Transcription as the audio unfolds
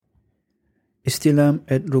Istilam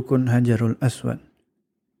at Rukun Hajarul Aswad.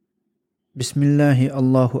 Bismillahi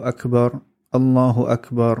Allahu Akbar, Allahu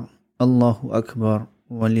Akbar, Allahu Akbar,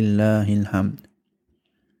 walillahil hamd.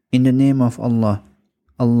 In the name of Allah,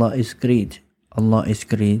 Allah is great, Allah is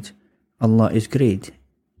great, Allah is great,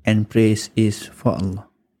 and praise is for Allah.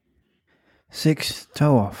 6.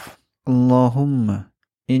 Tawaf. Allahumma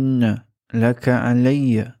inna laka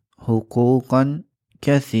alayya huquqan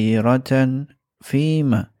kathiratan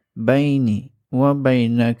fima baini wa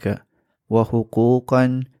bainaka wa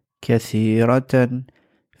huquqan kathiratan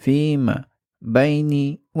fima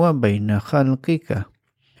baini wa baina khalqika.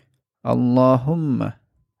 Allahumma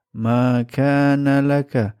ma kana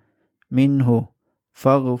laka minhu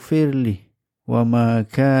faghfirli wa ma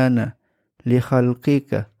kana li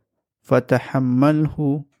khalqika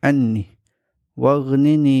fatahammalhu anni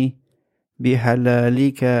waghnini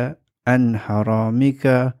bihalalika an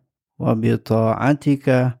haramika wa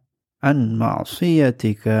bita'atika an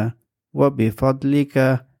ma'siyatika wa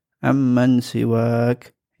bifadlika amman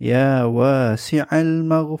siwak ya wasi'al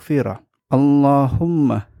maghfirah.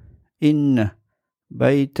 Allahumma inna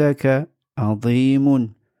baitaka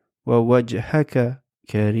azimun wa wajhaka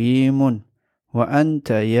karimun wa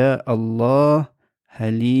anta ya Allah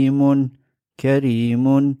halimun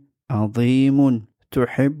karimun azimun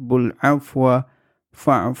tuhibbul afwa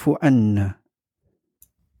fa'fu anna.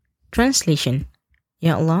 Translation.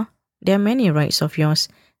 Ya Allah, there are many rights of yours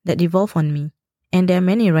that devolve on me, and there are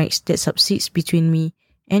many rights that subsist between me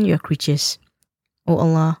and your creatures. O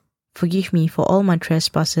Allah, forgive me for all my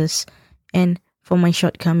trespasses and for my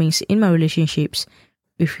shortcomings in my relationships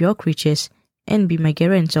with your creatures, and be my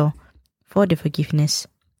guarantor for the forgiveness.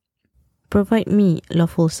 Provide me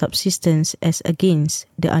lawful subsistence as against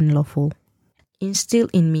the unlawful. Instill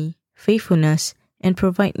in me faithfulness and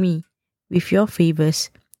provide me with your favors,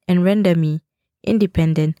 and render me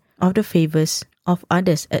independent of the favors of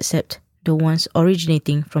others except the ones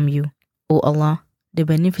originating from you. O Allah, the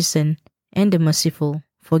Beneficent and the Merciful,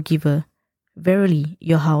 Forgiver, verily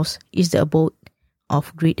your house is the abode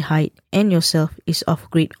of great height, and yourself is of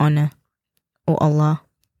great honor. O Allah,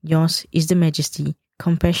 yours is the majesty,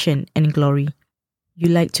 compassion, and glory. You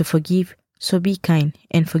like to forgive, so be kind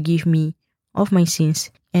and forgive me of my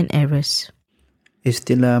sins and errors.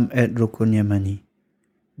 Istilam at Rukun Yamani.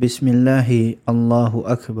 Bismillahi Allahu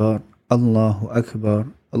Akbar, Allahu Akbar,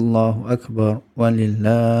 Allahu Akbar,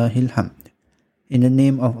 walillahil hamd. In the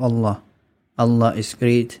name of Allah, Allah is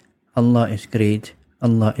great, Allah is great,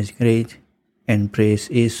 Allah is great, and praise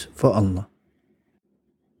is for Allah.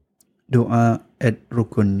 Dua at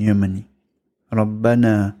Rukun Yamani.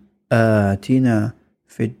 Rabbana atina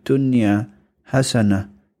fid dunya hasanah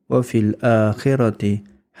wa fil akhirati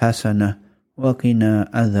hasanah wa qina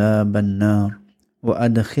adhaban nar wa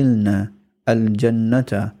adkhilna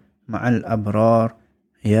al-jannata ma'al abrar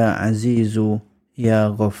ya azizu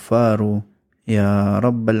ya ghaffaru ya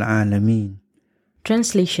rabbal alamin.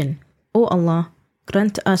 Translation. O Allah,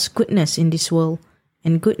 grant us goodness in this world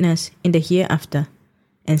and goodness in the hereafter,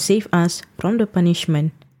 and save us from the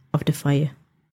punishment of the fire.